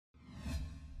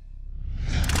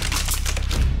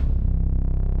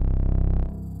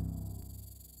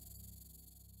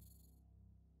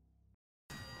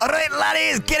Alright,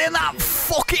 laddies, get in that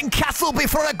fucking castle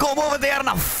before I go over there and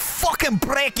I fucking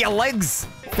break your legs.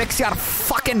 Fix your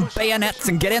fucking bayonets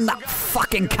and get in that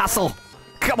fucking castle.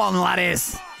 Come on,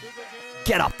 laddies.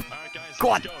 Get up. Go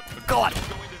on. Go on.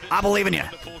 I believe in you.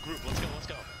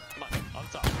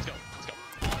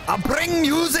 I bring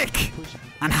music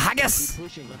and haggis.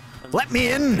 Let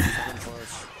me in.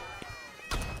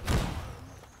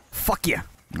 Fuck you.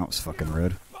 That was fucking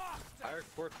rude. I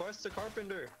request a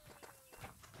carpenter.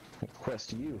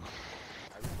 Request you.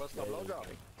 I request a blowjob.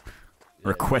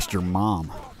 Request your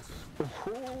mom.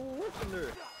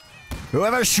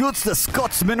 Whoever shoots the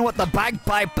Scotsman with the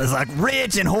bagpipe is a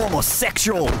raging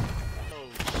homosexual.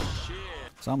 Oh shit.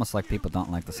 It's almost like people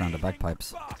don't like the sound of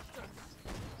bagpipes.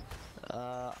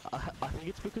 I think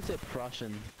it's because they're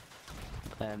Prussian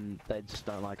and they just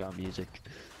don't like our music.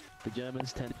 The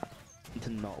Germans tend to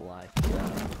not like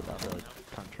other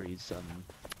countries'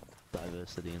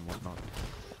 diversity and whatnot.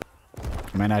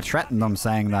 I mean, I threatened them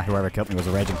saying that whoever killed me was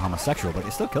a raging homosexual, but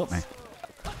he still killed me.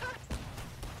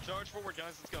 Charge forward,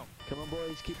 guys. Let's go. Come on,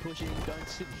 boys, keep pushing. Don't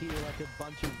sit here like a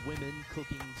bunch of women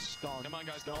cooking scones. Come on,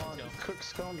 guys. Let's go. Cook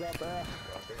scones out there.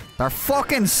 They're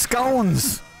fucking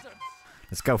scones!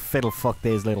 Let's go fiddle fuck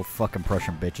these little fucking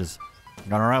Prussian bitches. I'm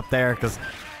gonna run up there, because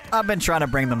I've been trying to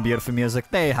bring them beautiful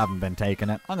music. They haven't been taking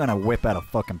it. I'm gonna whip out a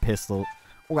fucking pistol.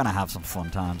 We're gonna have some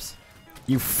fun times.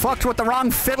 You fucked with the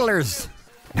wrong fiddlers!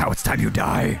 Now it's time you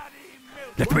die.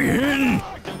 Let me in!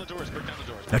 Break down the doors. Break down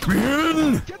the doors. Let me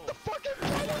in! Get the fucking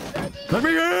Let me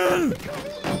in!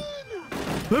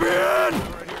 Let me in!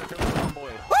 Right here, cover the bomb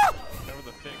boy. Ah! Cover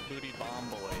the big booty bomb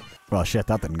boy. Well, shit,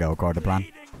 that didn't go according to plan.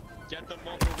 Get the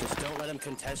bomb. Just don't let him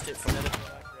contest it for minute.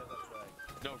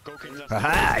 No, go contest.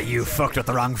 Aha, you fucked with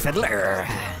the wrong fiddler.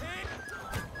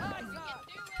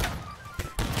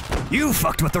 You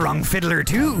fucked with the wrong fiddler,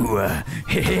 too.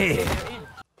 Hehe.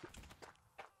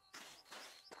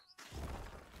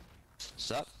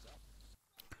 Sup?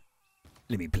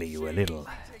 Let me play you a little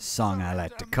song I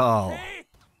like to call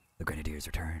The Grenadier's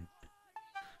Return.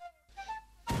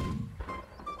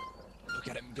 Look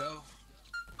at him go.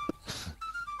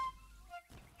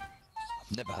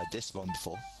 I've never heard this one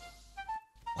before.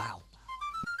 Wow.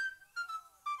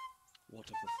 What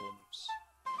a performance.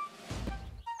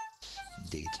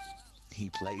 Indeed. He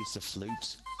plays the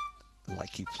flute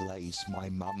like he plays my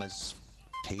mama's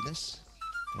penis.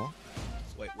 What?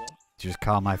 Wait, what? Did you just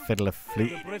call my fiddle a flute?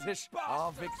 The British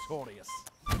are victorious.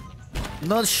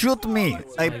 Not shoot me.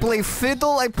 I play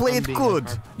fiddle, I play it good.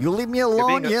 You leave me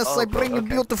alone, yes, I bring you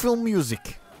beautiful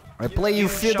music. I play you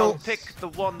fiddle. Pick the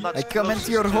one that's I come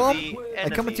into your home. I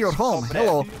come into your home.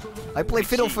 Hello. I play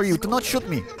fiddle for you. Do not shoot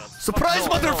me. Surprise,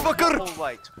 motherfucker!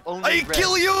 I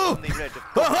kill you!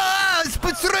 Haha! It's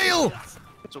betrayal!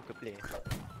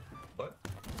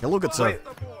 Hello, good sir.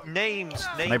 Names.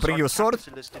 Can I bring you a sword?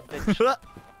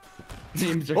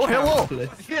 Names are Oh, hello!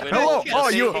 capitalist. Hello! Oh,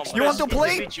 you want to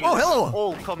play? Oh,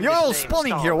 hello! You're all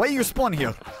spawning here. Why you spawn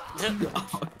here?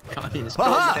 Communist.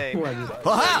 Haha! What is-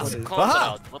 Haha! what is-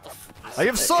 Haha! I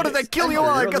have sword and I kill you all.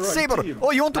 I got saber.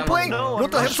 Oh, you want to play? You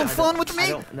want to have some fun with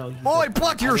me? Oh, I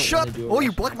block your shot. Oh,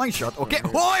 you block my shot. Okay.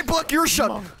 Oh, I block your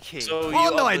shot. So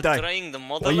Oh, no, I die.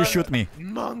 Oh, you shoot me.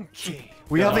 Monkey.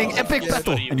 We're having epic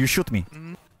battle and you shoot me.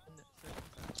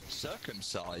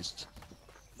 Circumcised?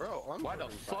 Bro, why the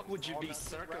fuck would you be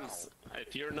circumcised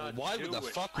if you're not Why Jewish? the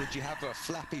fuck would you have a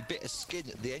flappy bit of skin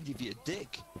at the end of your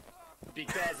dick?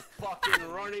 Because fucking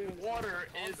running water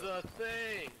is a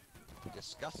thing.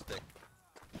 Disgusting.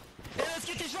 Hey, let's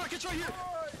get these rockets right here.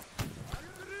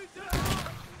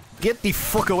 Get the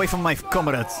fuck away from my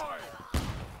comrades.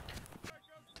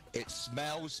 It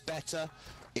smells better.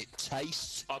 It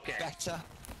tastes better.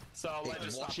 So let's It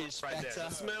just stop washes right there. better.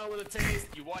 The smell and the taste.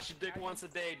 You wash your dick once a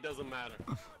day. It doesn't matter.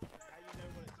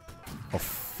 Oh,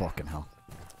 fucking hell.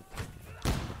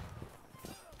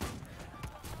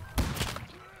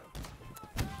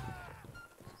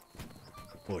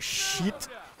 Oh, shit.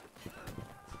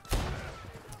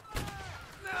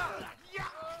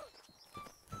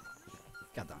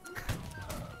 God damn.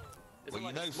 Well,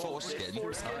 you know foreskin.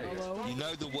 You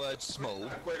know the word small.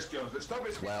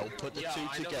 Well, put the Yeah, two I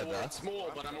know the together. word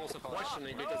small, but I'm also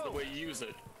questioning because the way you use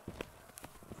it.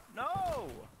 No.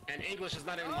 And English is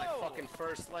not even my fucking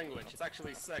first language. It's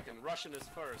actually second. Russian is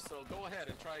first. So go ahead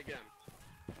and try again.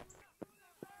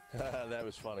 That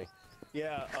was funny.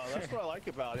 Yeah, that's what I like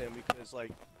about him because,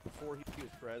 like, before he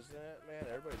was president, man,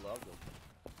 everybody loved him.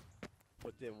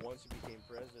 But then once he became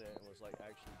president and was, like,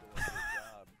 actually doing a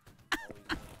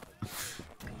good job,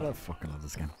 all these I fucking love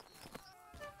this game.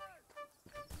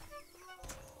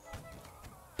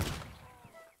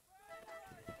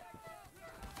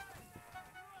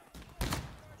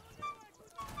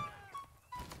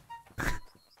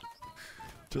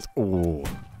 Just oh.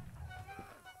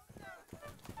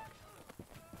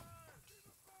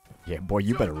 Yeah, boy,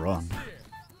 you better run.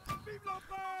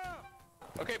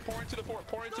 Okay, pour into the fort.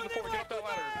 Pour into the fort. Get up that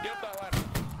ladder. Get up that ladder.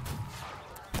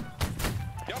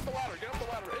 Get up the ladder. Get up the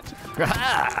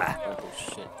ladder. Oh,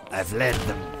 shit. I've led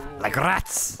them like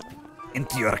rats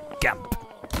into your camp.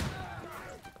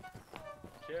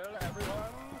 Kill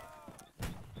everyone.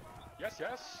 Yes,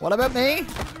 yes. What about me?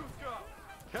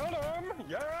 Kill them.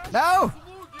 Yes. No!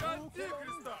 Do you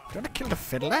want to kill the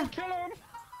fiddler? Kill them. Do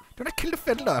you want to kill the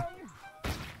fiddler?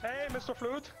 Hey, Mr.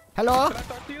 Flute. Hello? Can I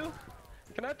talk to you?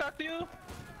 Can I talk to you?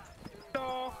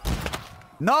 No.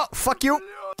 No, fuck you.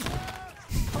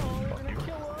 Oh, you're gonna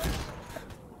kill us.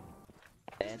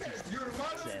 It's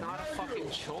Not a fucking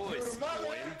choice,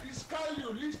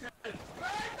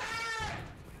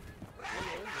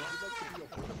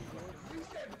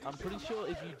 I'm pretty sure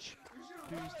if you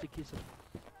choose to kiss a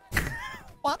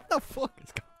What the fuck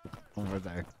is going on over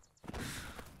there?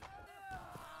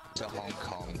 To Hong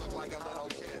Kong.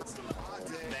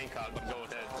 Bangkok, but go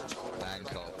ahead.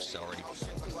 Bangkok, sorry.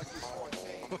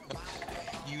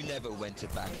 You never went to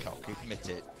Bangkok, admit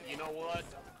it. You know what?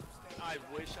 I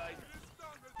wish I...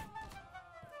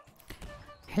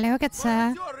 Hello, good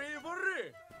sir.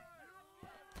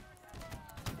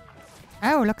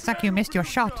 Oh, looks like you missed your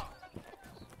shot.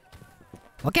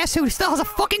 Well, guess who still has a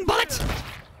fucking bullet?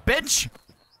 Bitch!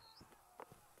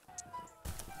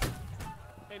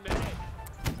 Hey, man.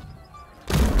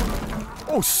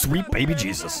 Oh, sweet baby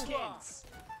Jesus.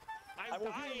 I'm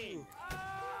dying.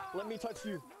 Let me touch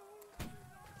you.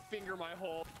 Finger my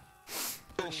hole.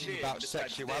 Talking about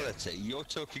sexuality, you're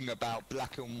talking about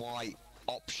black and white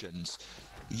options.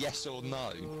 Yes or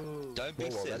no? Don't be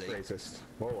silly. That's racist.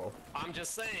 Whoa. I'm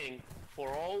just saying, for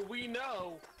all we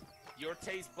know, your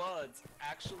taste buds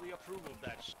actually approve of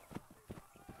that shit.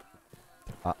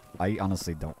 I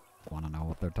honestly don't want to know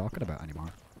what they're talking about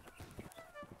anymore.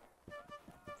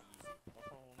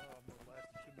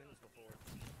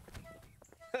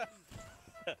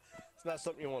 It's not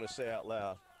something you want to say out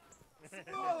loud.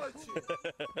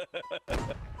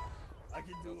 I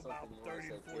can do about 30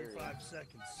 to 45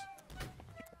 seconds.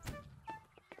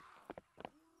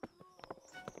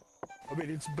 I mean,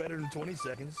 it's better than 20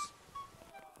 seconds.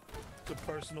 It's a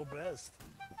personal best.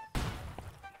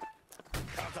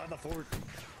 Outside the fort.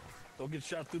 Don't get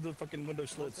shot through the fucking window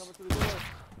slits.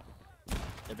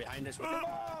 They're behind us. Mom,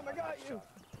 I got you.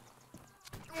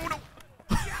 Oh no!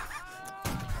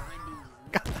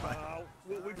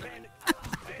 We panic.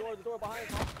 The door behind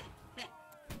us.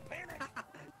 Panic.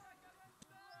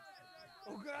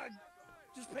 Oh god,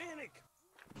 just panic.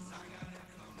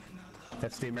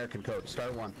 That's the American code.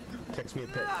 Star 1. Text me a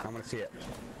pic. I want to see it.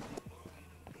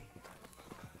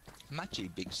 I'm actually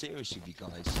being serious with you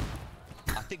guys.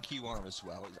 I think you are as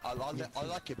well. I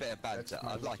like a bit of banter.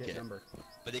 I like it.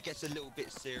 But it gets a little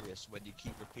bit serious when you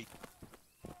keep repeating.